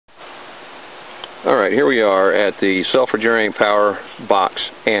Alright, here we are at the self-regenerating power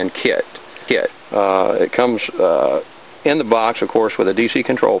box and kit. It comes in the box, of course, with a DC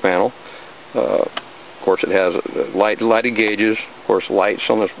control panel. Of course, it has lighted gauges, of course, lights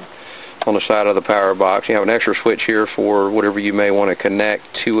on the side of the power box. You have an extra switch here for whatever you may want to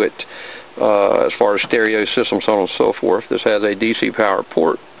connect to it as far as stereo systems, so on and so forth. This has a DC power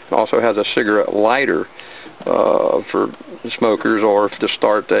port. It also has a cigarette lighter for smokers or to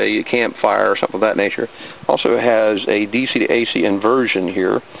start a campfire or something of that nature. Also has a DC to AC inversion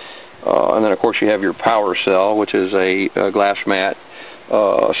here. And then of course you have your power cell, which is a glass mat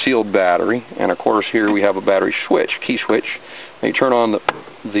sealed battery. And of course here we have a battery switch, key switch. And you turn on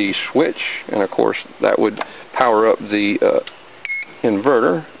the switch, and of course that would power up the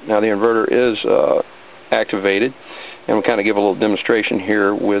inverter. Now the inverter is activated, and we'll kind of give a little demonstration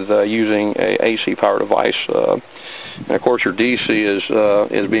here with using a AC power device. And of course your DC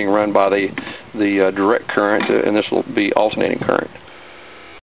is being run by the direct current, and this will be alternating current.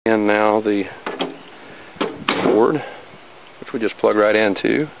 And now the cord, which we just plug right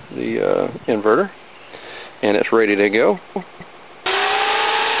into the inverter, and it's ready to go.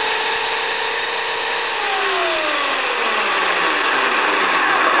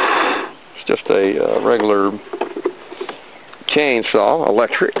 It's just a regular chainsaw,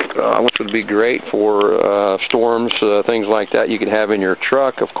 electric, which would be great for storms, things like that you could have in your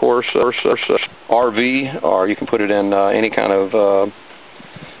truck, of course, RV, or you can put it in any kind of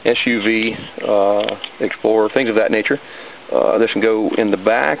SUV, Explorer, things of that nature. This can go in the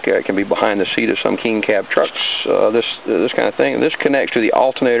back. It can be behind the seat of some king cab trucks, this kind of thing. And this connects to the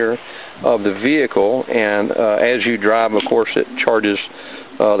alternator of the vehicle, and as you drive, of course, it charges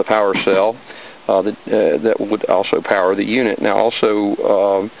the power cell. That would also power the unit. Now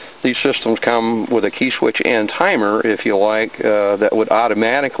also these systems come with a key switch and timer, if you like, that would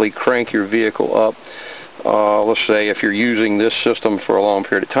automatically crank your vehicle up. Let's say if you're using this system for a long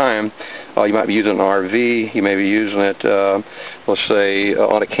period of time, you might be using an RV, you may be using it, let's say,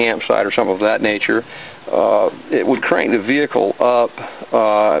 on a campsite or something of that nature. It would crank the vehicle up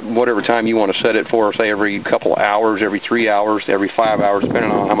whatever time you want to set it for, say every couple hours, every 3 hours, every 5 hours,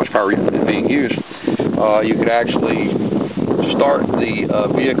 depending on how much power is being used. You could actually start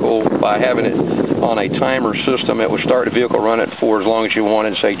the vehicle by having it on a timer system. It would start the vehicle, run it for as long as you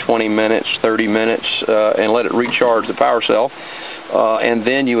wanted, say 20 minutes, 30 minutes, and let it recharge the power cell. And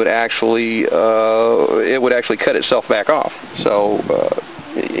then you would actually, it would actually cut itself back off. So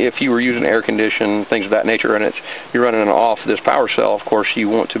if you were using air condition, things of that nature, and you're running it off this power cell, of course you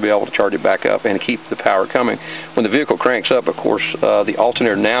want to be able to charge it back up and keep the power coming. When the vehicle cranks up, of course, the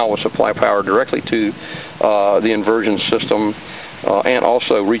alternator now will supply power directly to the inversion system, and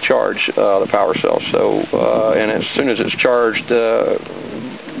also recharge the power cell. So, and as soon as it's charged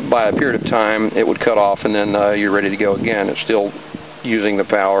by a period of time, it would cut off, and then you're ready to go again. It's still using the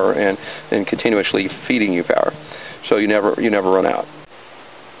power and continuously feeding you power. So you never run out.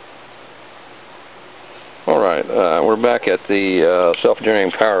 All right, we're back at the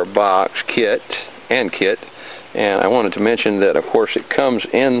self-generating power box kit, and I wanted to mention that, of course, it comes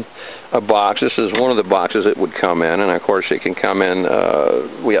in a box. This is one of the boxes it would come in, and of course it can come in,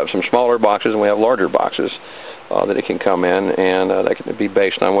 we have some smaller boxes and we have larger boxes that it can come in, and that can be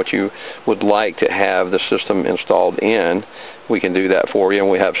based on what you would like to have the system installed in. We can do that for you, and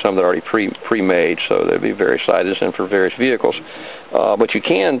we have some that are already pre-made, so there'd be various sizes and for various vehicles. But you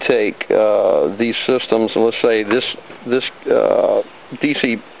can take these systems, and let's say this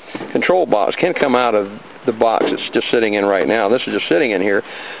DC control box can come out of the box it's just sitting in right now. This is just sitting in here,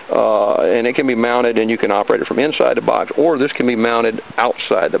 and it can be mounted, and you can operate it from inside the box, or this can be mounted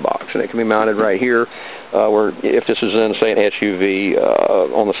outside the box, and it can be mounted right here, where if this is in, say, an SUV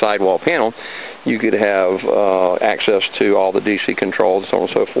on the sidewall panel, you could have access to all the DC controls, so on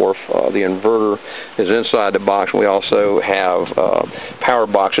and so forth. The inverter is inside the box, and we also have power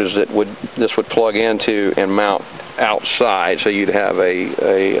boxes that this would plug into and mount outside, so you'd have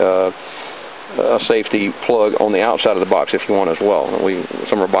a safety plug on the outside of the box if you want as well.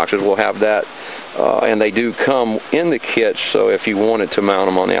 Some of our boxes will have that, and they do come in the kits, so if you wanted to mount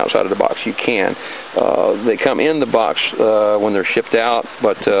them on the outside of the box, you can. They come in the box when they're shipped out,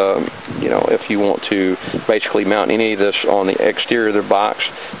 but you know, if you want to basically mount any of this on the exterior of the box,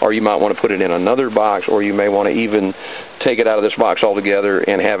 or you might want to put it in another box, or you may want to even take it out of this box altogether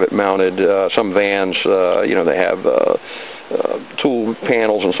and have it mounted. Some vans, you know, they have tool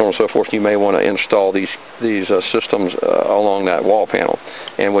panels and so on and so forth. You may want to install these systems along that wall panel,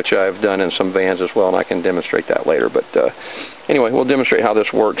 and which I've done in some vans as well, and I can demonstrate that later. But anyway, we'll demonstrate how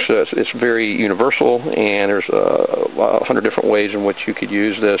this works. It's very universal, and there's 100 different ways in which you could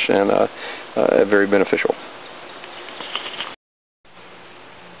use this, and very beneficial.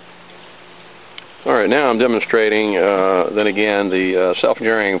 Alright, now I'm demonstrating then again the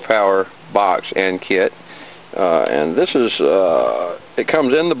self-generating power box and kit. And this is, it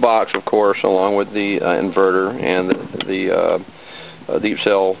comes in the box, of course, along with the inverter and the deep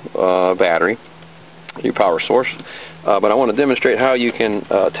cell battery, your power source. But I want to demonstrate how you can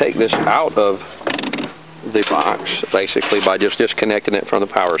take this out of the box, basically by just disconnecting it from the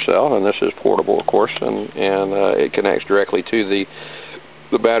power cell. And this is portable, of course, and it connects directly to the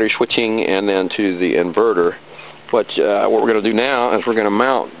battery switching and then to the inverter. But what we're going to do now is we're going to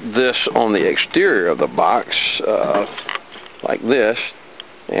mount this on the exterior of the box like this,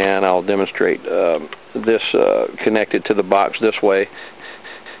 and I'll demonstrate this connected to the box this way.